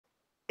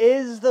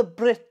Is the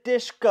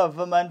British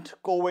government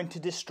going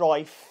to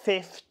destroy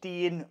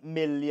 15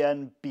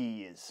 million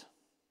bees?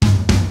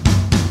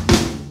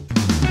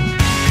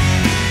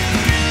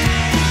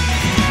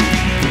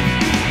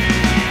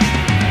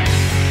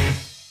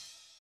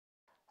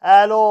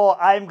 Hello,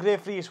 I'm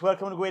Griff Rees.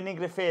 Welcome to Gwynning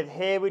Griffith.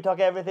 Here we talk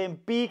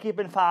everything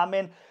beekeeping,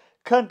 farming,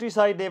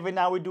 countryside living.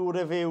 Now we do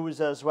reviews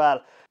as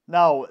well.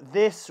 Now,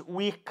 this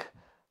week,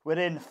 we're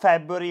in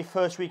February,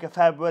 first week of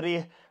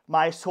February.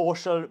 My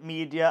social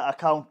media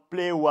account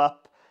blew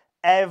up.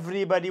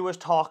 Everybody was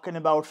talking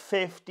about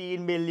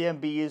 15 million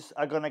bees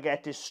are going to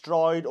get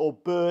destroyed or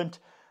burnt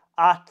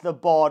at the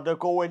border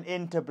going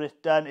into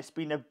Britain. It's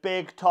been a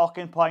big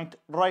talking point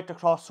right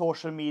across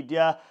social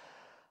media.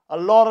 A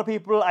lot of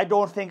people, I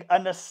don't think,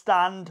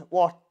 understand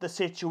what the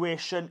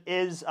situation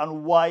is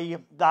and why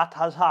that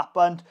has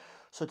happened.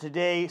 So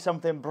today,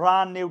 something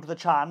brand new to the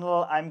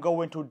channel. I'm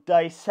going to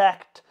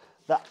dissect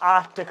the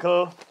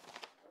article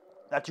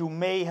that you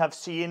may have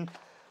seen.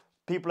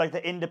 People like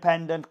the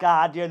Independent,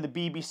 Guardian, the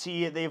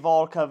BBC, they've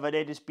all covered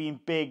it. It's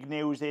been big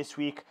news this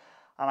week.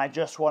 And I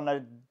just want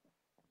to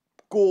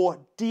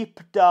go deep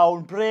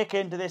down, break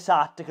into this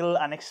article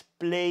and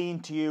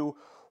explain to you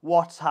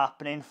what's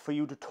happening for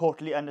you to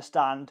totally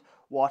understand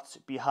what's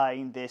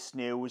behind this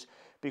news.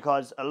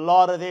 Because a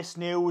lot of this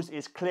news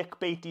is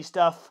clickbaity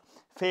stuff.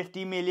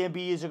 50 million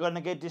bees are going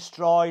to get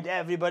destroyed.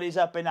 Everybody's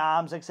up in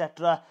arms,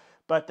 etc.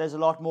 But there's a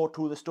lot more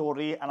to the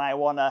story and I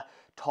want to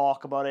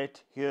talk about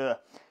it here.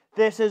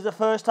 This is the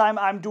first time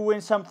I'm doing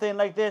something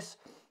like this,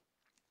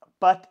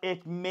 but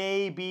it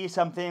may be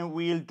something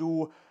we'll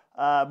do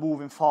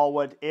moving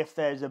forward. If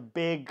there's a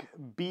big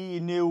bee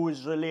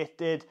news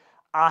related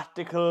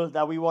article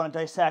that we want to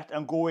dissect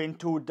and go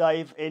into,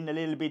 dive in a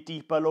little bit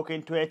deeper, look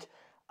into it,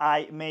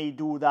 I may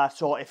do that.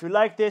 So if you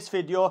like this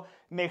video,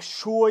 make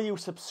sure you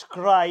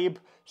subscribe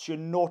so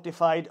you're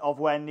notified of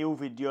when new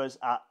videos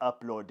are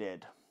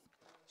uploaded.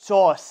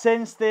 So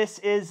since this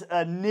is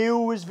a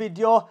news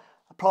video,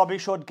 I probably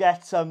should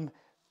get some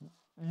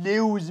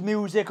news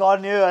music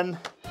on here and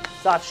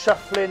start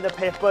shuffling the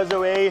papers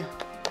away.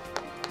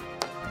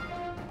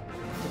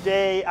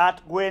 Today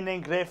at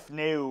Gwynning Griff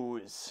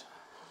News.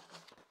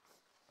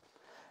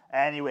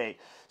 Anyway,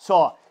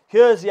 so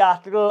here's the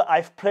article.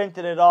 I've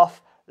printed it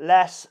off.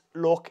 Let's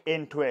look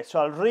into it.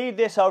 So I'll read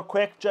this out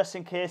quick just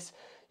in case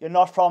you're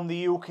not from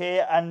the UK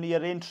and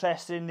you're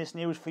interested in this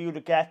news, for you to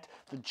get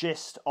the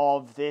gist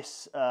of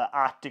this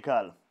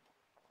article.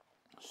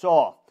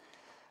 So,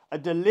 a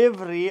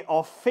delivery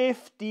of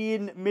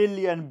 15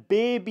 million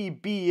baby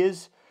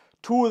bees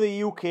to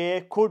the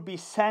UK could be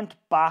sent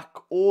back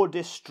or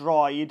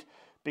destroyed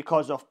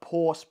because of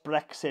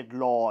post-Brexit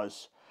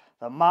laws.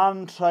 The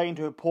man trying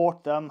to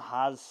import them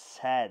has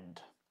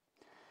said.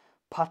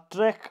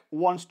 Patrick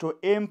wants to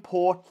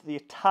import the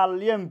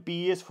Italian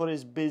bees for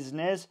his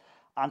business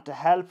and to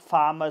help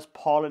farmers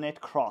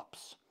pollinate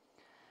crops.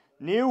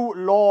 New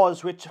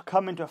laws which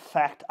come into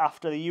effect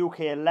after the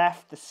UK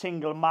left the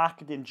single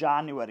market in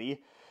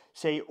January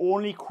say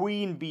only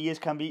queen bees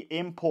can be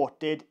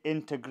imported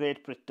into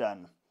Great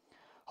Britain.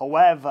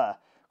 However,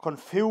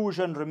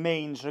 confusion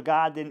remains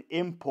regarding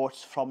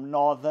imports from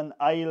Northern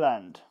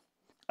Ireland.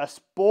 A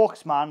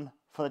spokesman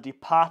for the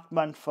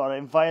Department for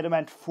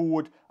Environment,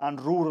 Food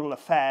and Rural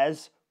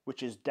Affairs,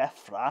 which is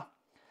DEFRA,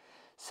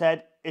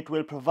 said it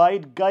will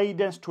provide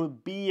guidance to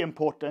bee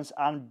importers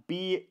and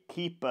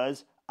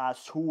beekeepers as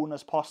soon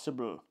as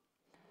possible.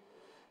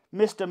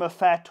 Mr.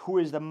 Moffat, who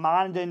is the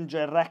managing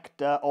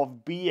director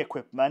of bee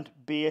equipment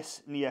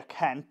based near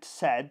Kent,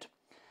 said,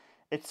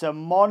 "It's a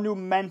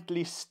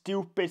monumentally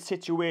stupid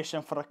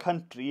situation for a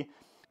country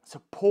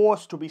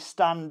supposed to be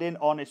standing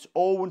on its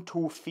own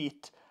 2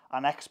 feet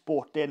and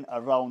exporting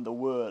around the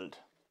world."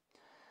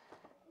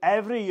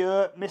 Every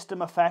year, Mr.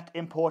 Moffat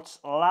imports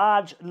a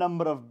large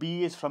number of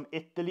bees from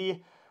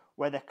Italy,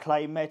 where the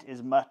climate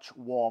is much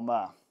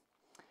warmer.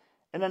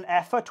 In an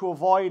effort to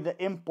avoid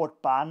the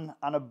import ban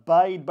and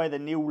abide by the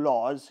new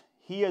laws,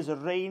 he has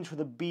arranged for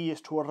the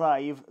bees to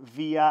arrive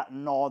via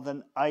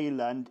Northern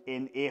Ireland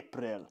in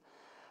April,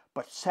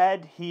 but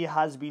said he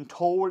has been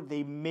told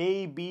they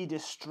may be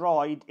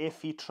destroyed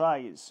if he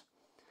tries.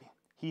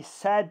 He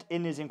said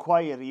in his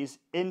inquiries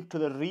into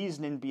the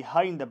reasoning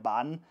behind the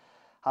ban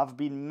have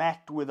been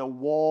met with a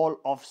wall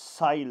of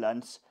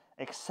silence,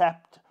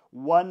 except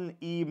one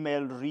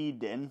email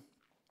reading,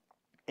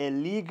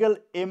 "Illegal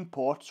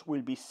imports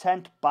will be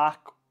sent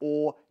back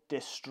or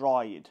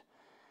destroyed.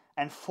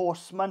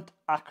 Enforcement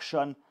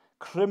action,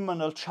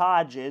 criminal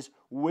charges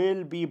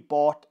will be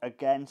brought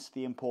against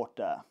the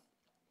importer."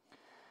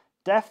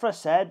 DEFRA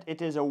said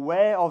it is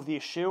aware of the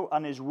issue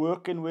and is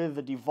working with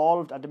the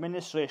devolved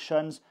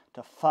administrations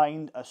to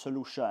find a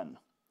solution.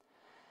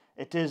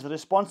 It is the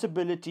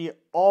responsibility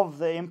of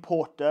the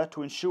importer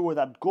to ensure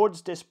that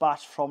goods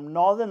dispatched from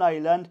Northern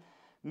Ireland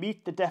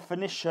meet the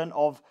definition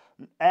of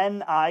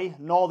NI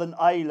Northern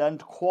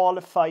Ireland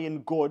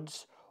qualifying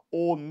goods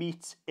or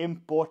meets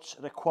imports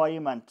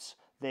requirements,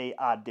 they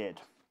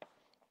added.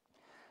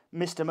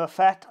 Mr.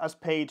 Moffat has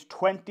paid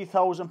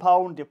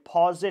 £20,000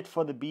 deposit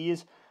for the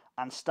bees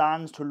and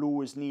stands to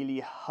lose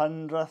nearly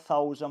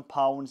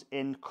 £100,000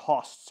 in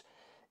costs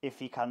if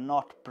he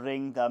cannot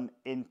bring them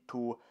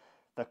into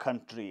the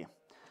country.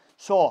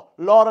 So,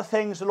 a lot of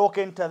things to look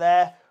into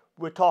there.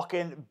 We're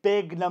talking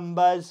big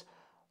numbers,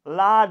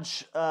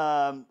 large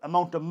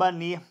amount of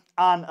money,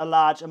 and a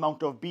large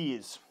amount of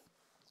bees.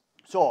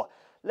 So,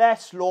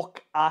 let's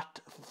look at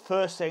the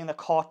first thing that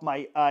caught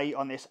my eye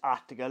on this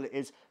article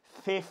is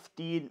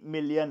 15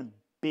 million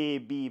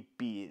baby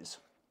bees.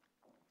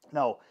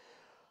 Now,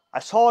 I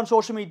saw on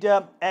social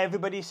media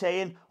everybody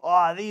saying,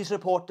 oh, these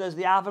reporters,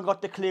 they haven't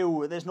got the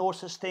clue. There's no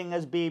such thing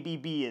as baby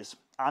bees.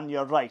 And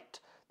you're right.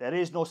 There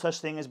is no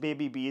such thing as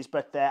baby bees,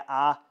 but there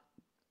are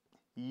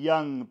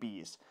young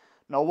bees.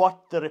 Now,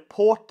 what the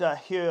reporter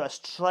here has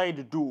tried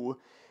to do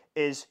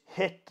is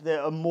hit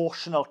the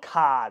emotional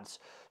cards.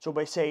 So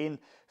by saying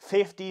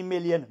 15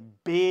 million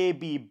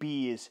baby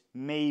bees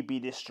may be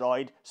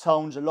destroyed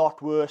sounds a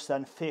lot worse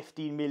than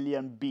 15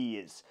 million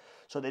bees.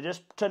 So they're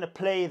just trying to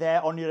play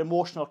there on your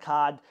emotional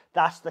card.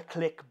 That's the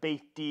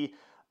clickbaity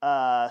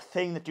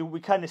thing that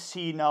we kind of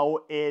see now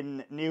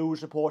in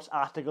news reports,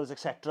 articles,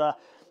 etc.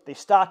 They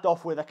start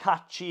off with a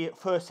catchy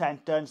first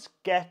sentence,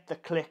 get the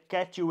click,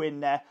 get you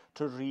in there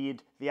to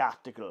read the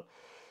article.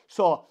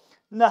 So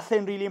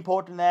nothing really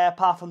important there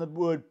apart from the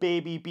word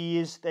baby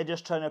bees. They're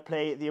just trying to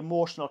play the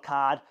emotional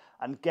card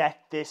and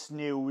get this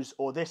news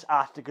or this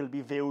article be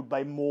viewed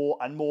by more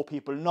and more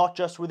people, not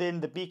just within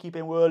the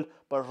beekeeping world,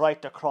 but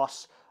right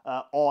across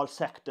all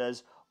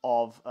sectors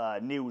of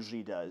news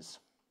readers.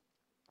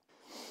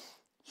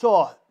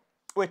 So,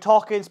 we're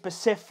talking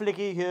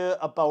specifically here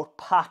about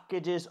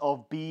packages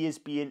of bees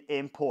being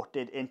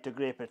imported into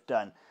Great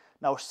Britain.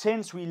 Now,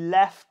 since we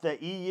left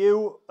the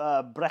EU,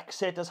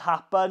 Brexit has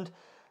happened,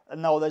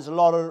 and now there's a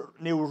lot of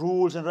new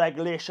rules and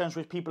regulations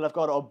which people have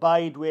got to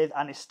abide with,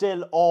 and it's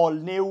still all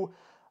new.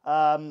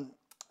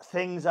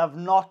 Things have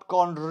not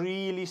gone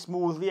really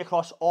smoothly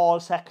across all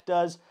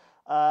sectors,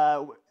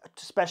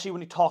 especially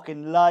when you're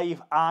talking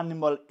live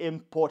animal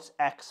imports,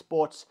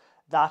 exports.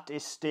 That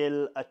is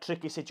still a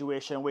tricky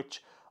situation,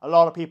 which a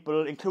lot of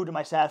people, including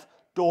myself,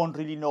 don't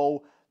really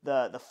know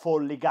the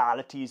full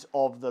legalities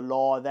of the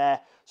law there.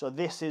 So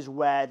this is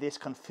where this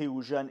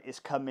confusion is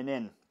coming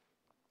in.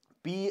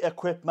 Bee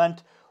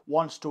equipment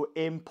wants to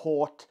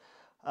import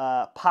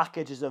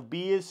packages of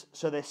bees.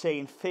 So they're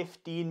saying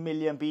 15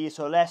 million bees.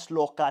 So let's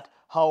look at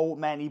how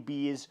many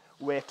bees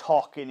we're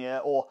talking here,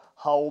 or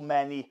how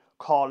many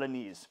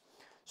colonies.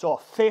 So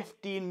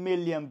 15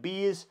 million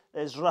bees,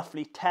 there's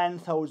roughly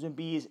 10,000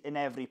 bees in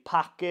every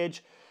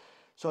package.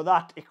 So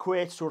that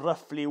equates to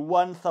roughly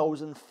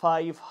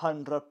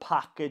 1,500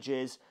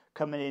 packages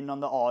coming in on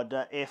the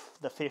order if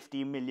the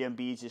 15 million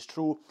bees is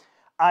true.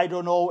 I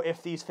don't know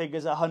if these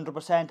figures are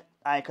 100%.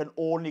 I can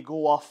only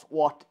go off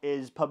what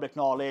is public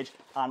knowledge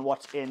and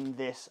what's in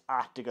this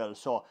article.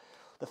 So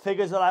the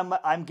figures that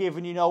I'm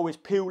giving you now is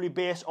purely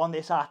based on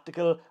this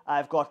article.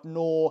 I've got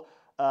no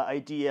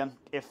idea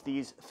if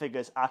these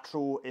figures are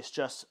true. It's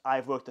just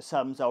I've worked the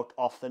sums out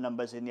of the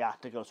numbers in the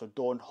article, so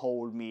don't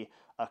hold me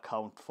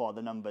account for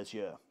the numbers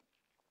here.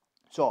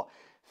 So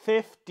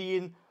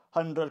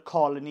 1,500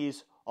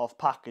 colonies of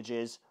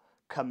packages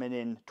coming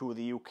in to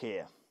the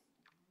UK.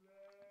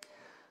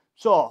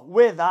 So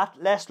with that,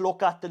 let's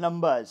look at the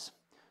numbers.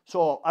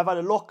 So I've had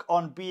a look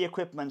on Bee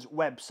Equipment's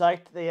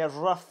website. They are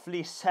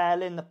roughly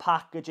selling the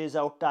packages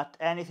out at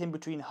anything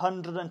between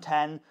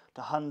 110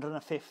 to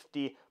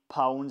 150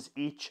 pounds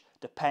each,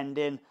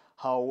 depending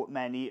how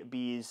many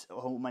bees,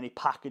 how many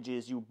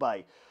packages you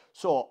buy.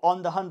 So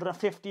on the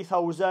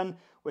 150,000,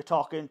 we're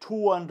talking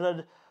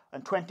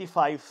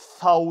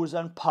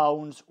 225,000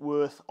 pounds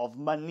worth of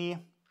money.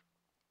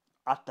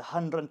 At the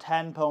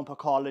 110 pound per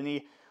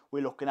colony,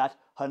 we're looking at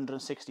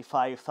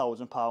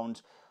 165,000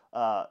 pounds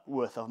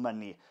worth of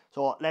money.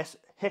 So let's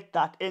hit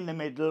that in the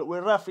middle.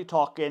 We're roughly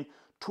talking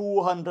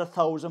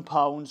 200,000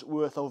 pounds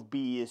worth of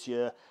bees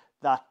here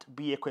that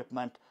Bee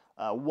Equipment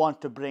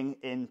want to bring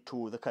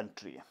into the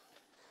country.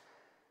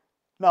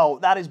 Now,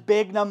 that is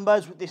big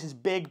numbers. This is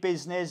big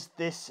business.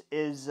 This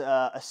is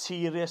a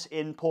serious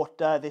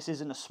importer. This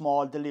isn't a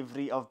small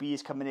delivery of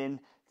bees coming in.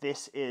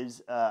 This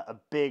is a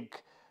big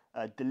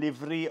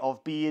delivery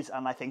of bees,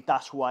 and I think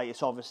that's why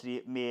it's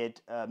obviously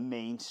made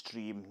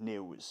mainstream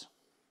news.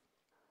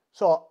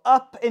 So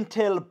up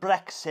until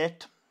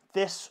Brexit,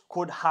 this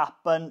could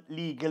happen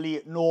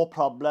legally, no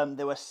problem.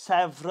 There were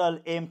several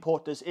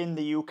importers in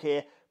the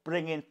UK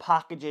bringing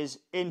packages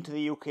into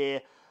the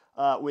UK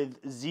with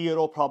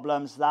zero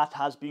problems. That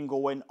has been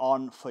going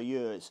on for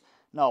years.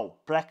 Now,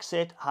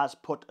 Brexit has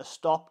put a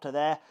stop to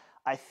there.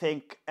 I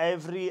think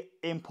every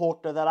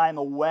importer that I'm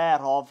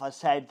aware of has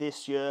said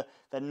this year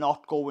they're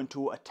not going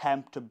to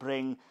attempt to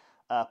bring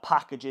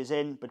packages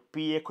in, but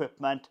Bee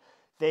Equipment,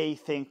 they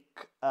think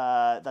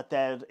that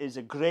there is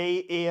a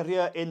grey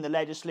area in the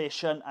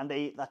legislation and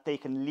that they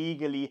can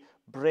legally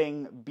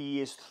bring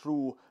bees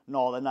through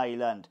Northern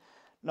Ireland.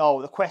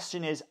 Now, the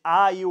question is,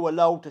 are you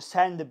allowed to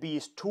send the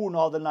bees to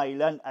Northern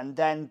Ireland and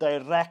then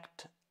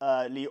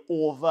directly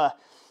over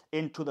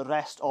into the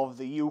rest of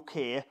the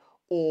UK,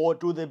 or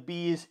do the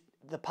bees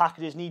the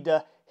packages need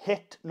to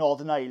hit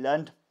Northern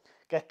Ireland,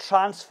 get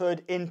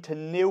transferred into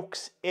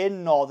nukes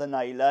in Northern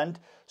Ireland,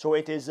 so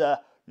it is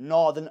a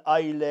Northern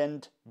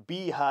Ireland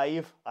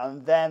beehive,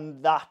 and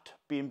then that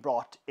being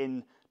brought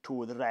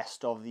into the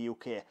rest of the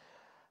UK.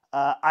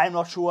 I'm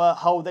not sure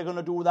how they're going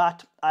to do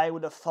that. I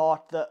would have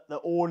thought that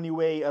the only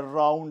way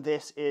around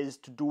this is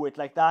to do it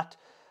like that.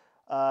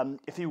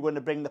 If you're going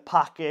to bring the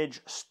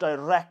package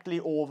directly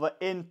over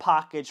in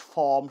package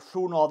form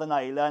through Northern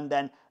Ireland,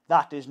 then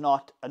that is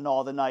not a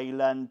Northern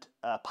Ireland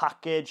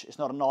package. It's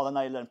not a Northern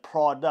Ireland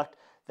product.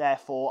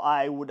 Therefore,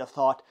 I would have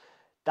thought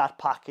that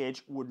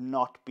package would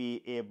not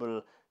be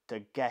able to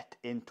get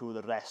into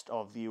the rest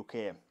of the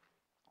UK.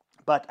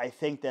 But I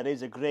think there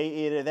is a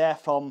grey area there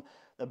from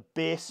the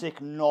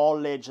basic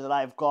knowledge that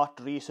I've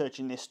got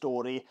researching this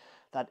story,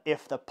 that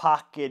if the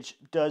package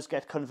does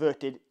get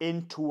converted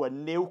into a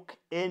nuke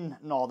in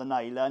Northern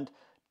Ireland,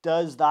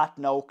 does that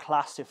now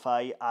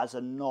classify as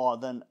a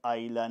Northern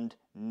Ireland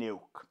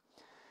nuke?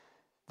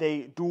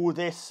 They do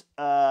this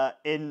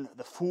in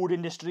the food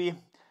industry,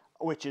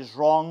 which is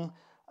wrong.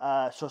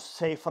 So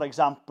say, for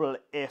example,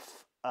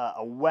 if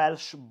a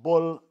Welsh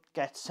bull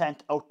gets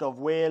sent out of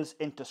Wales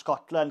into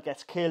Scotland,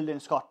 gets killed in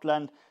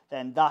Scotland,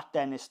 then that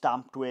then is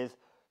stamped with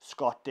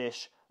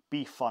Scottish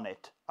beef on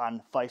it,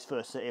 and vice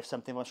versa. If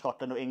something from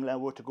Scotland or England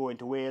were to go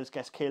into Wales,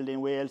 gets killed in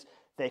Wales,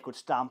 they could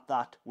stamp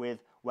that with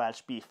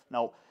Welsh beef.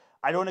 Now,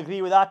 I don't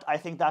agree with that. I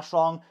think that's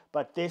wrong,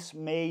 but this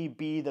may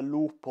be the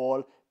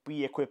loophole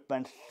Bee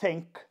Equipment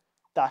think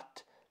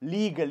that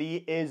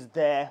legally is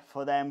there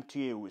for them to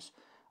use.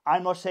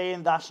 I'm not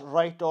saying that's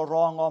right or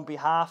wrong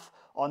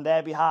on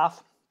their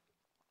behalf.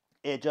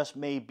 It just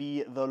may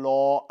be the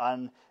law,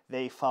 and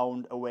they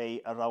found a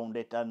way around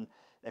it, and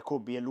there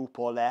could be a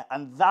loophole there.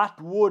 And that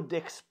would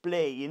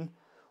explain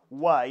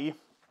why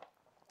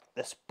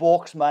the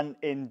spokesman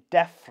in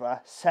DEFRA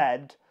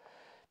said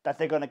that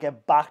they're going to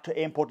get back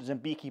to importers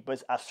and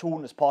beekeepers as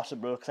soon as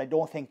possible, because I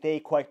don't think they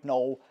quite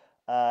know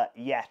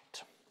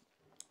yet.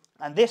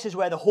 And this is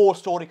where the whole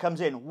story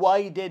comes in.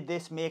 Why did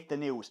this make the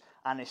news?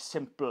 And it's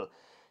simple.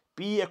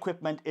 Bee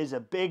Equipment is a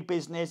big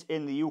business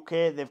in the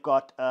UK. They've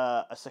got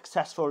a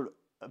successful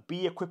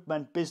bee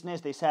equipment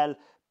business. They sell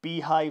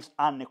beehives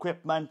and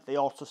equipment. They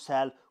also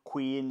sell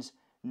queens,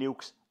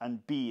 nukes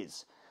and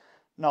bees.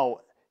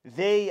 Now,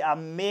 they are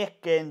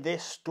making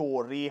this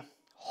story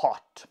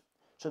hot.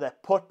 So they're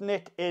putting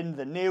it in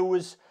the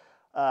news.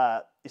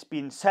 It's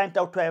been sent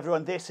out to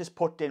everyone. This is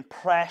putting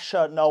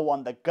pressure now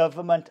on the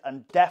government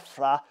and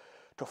DEFRA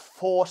to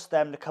force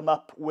them to come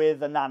up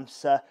with an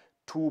answer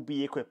to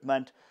Bee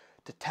Equipment,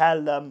 to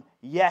tell them,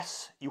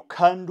 yes, you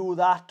can do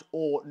that,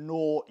 or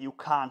no, you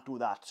can't do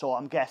that. So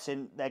I'm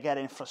guessing they're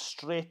getting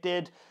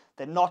frustrated.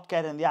 They're not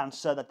getting the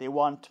answer that they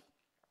want.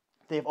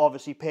 They've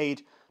obviously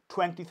paid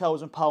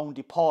 £20,000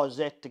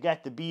 deposit to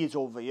get the bees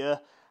over here,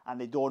 and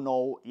they don't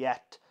know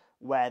yet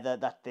whether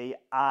that they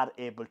are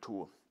able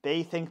to.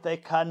 They think they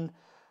can.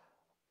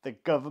 The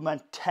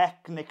government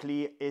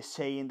technically is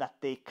saying that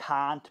they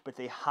can't, but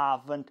they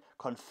haven't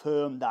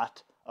confirmed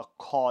that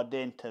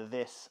according to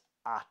this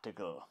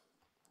article.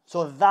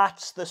 So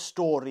that's the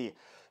story.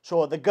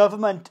 So the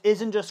government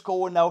isn't just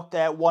going out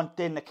there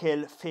wanting to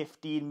kill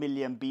 15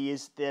 million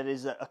bees. There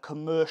is a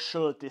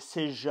commercial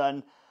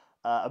decision,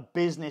 a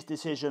business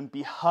decision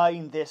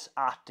behind this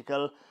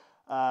article.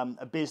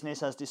 A business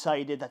has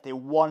decided that they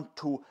want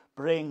to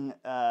bring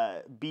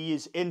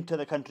bees into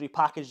the country,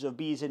 packages of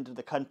bees into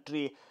the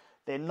country.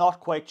 They're not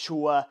quite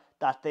sure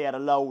that they are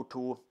allowed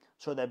to,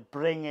 so they're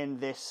bringing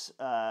this,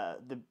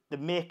 they're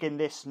making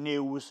this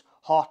news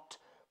hot,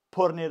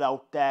 putting it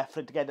out there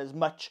for it to get as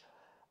much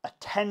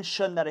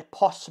attention that it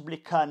possibly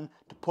can,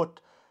 to put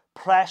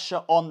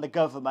pressure on the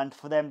government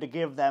for them to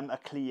give them a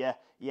clear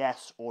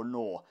yes or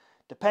no.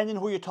 Depending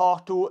who you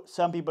talk to,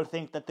 some people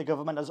think that the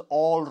government has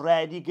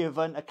already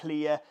given a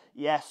clear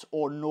yes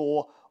or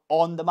no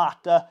on the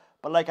matter.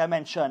 But like I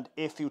mentioned,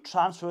 if you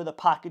transfer the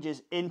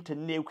packages into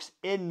nukes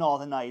in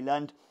Northern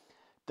Ireland,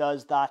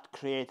 does that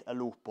create a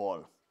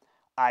loophole?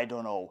 I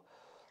don't know.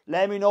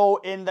 Let me know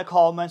in the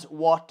comments,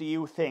 what do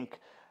you think?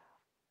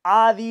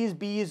 Are these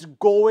bees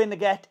going to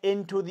get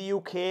into the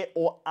UK,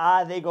 or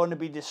are they going to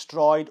be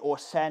destroyed or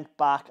sent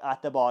back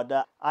at the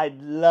border?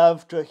 I'd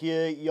love to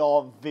hear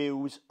your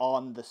views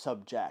on the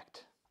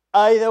subject.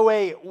 Either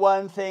way,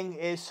 one thing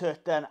is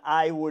certain,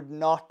 I would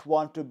not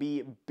want to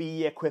be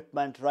Bee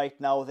Equipment right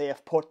now. They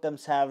have put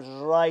themselves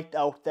right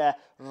out there,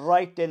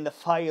 right in the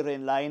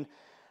firing line,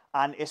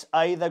 and it's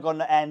either going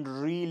to end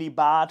really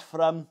bad for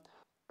them,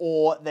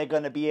 or they're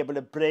going to be able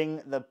to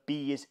bring the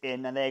bees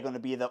in, and they're going to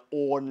be the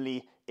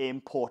only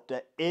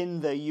importer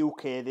in the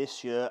UK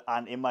this year,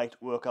 and it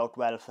might work out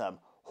well for them.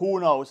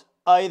 Who knows?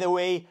 Either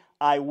way,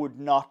 I would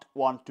not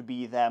want to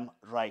be them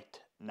right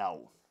now.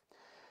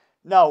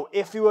 Now,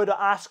 if you were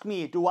to ask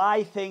me, do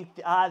I think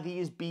are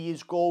these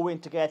bees going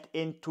to get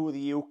into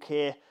the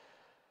UK?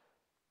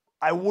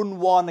 I wouldn't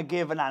want to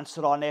give an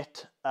answer on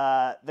it.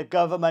 The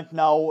government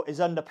now is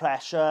under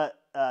pressure.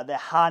 Their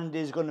hand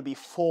is going to be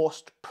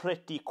forced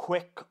pretty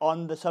quick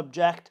on the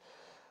subject.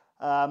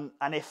 And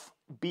if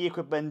bee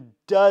equipment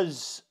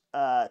does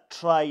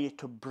try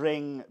to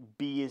bring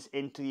bees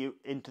into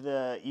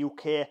the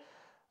UK,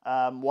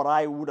 what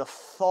I would have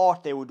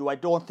thought they would do, I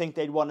don't think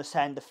they'd want to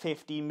send the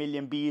 15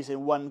 million bees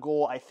in one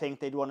go. I think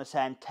they'd want to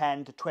send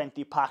 10 to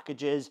 20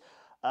 packages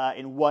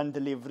in one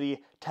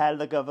delivery, tell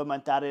the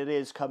government that it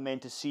is coming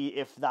to see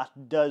if that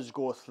does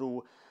go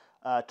through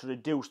to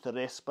reduce the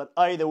risk. But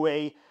either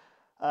way,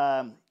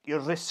 you're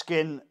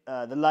risking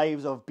the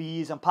lives of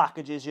bees and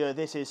packages here.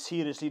 This is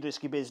seriously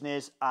risky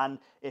business, and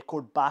it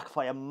could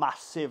backfire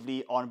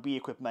massively on bee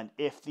equipment.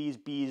 If these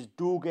bees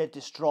do get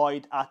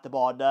destroyed at the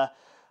border,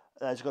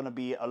 there's going to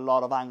be a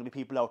lot of angry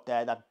people out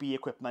there that bee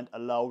equipment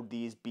allowed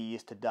these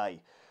bees to die.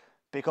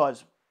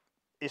 Because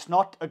it's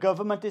not a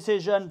government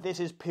decision, this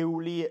is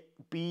purely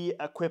bee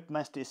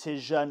equipment's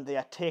decision. They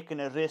are taking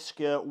a risk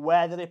here.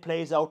 Whether it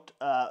plays out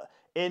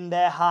in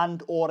their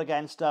hand or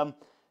against them,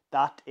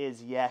 that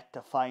is yet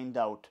to find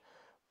out.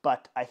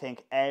 But I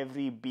think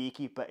every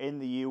beekeeper in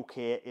the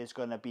UK is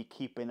going to be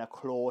keeping a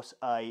close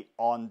eye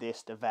on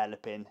this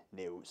developing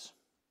news.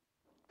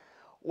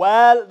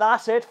 Well,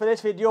 that's it for this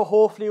video.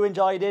 Hopefully you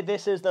enjoyed it.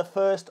 This is the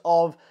first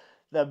of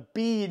the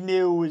bee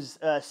news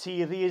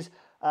series.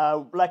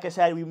 Like I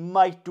said, we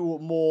might do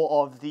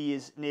more of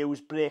these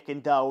news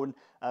breaking down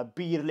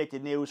bee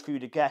related news for you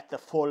to get the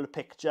full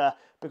picture,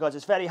 because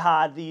it's very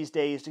hard these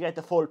days to get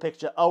the full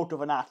picture out of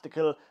an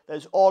article.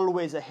 There's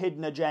always a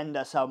hidden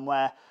agenda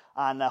somewhere,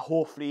 and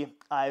hopefully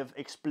I've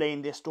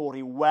explained this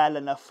story well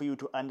enough for you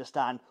to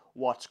understand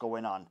what's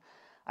going on.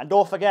 And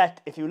don't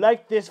forget, if you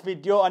liked this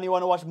video and you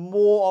want to watch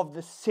more of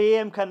the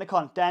same kind of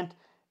content,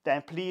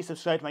 then please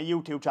subscribe to my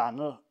YouTube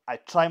channel. I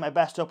try my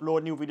best to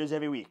upload new videos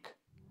every week.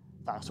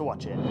 Thanks for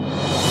watching.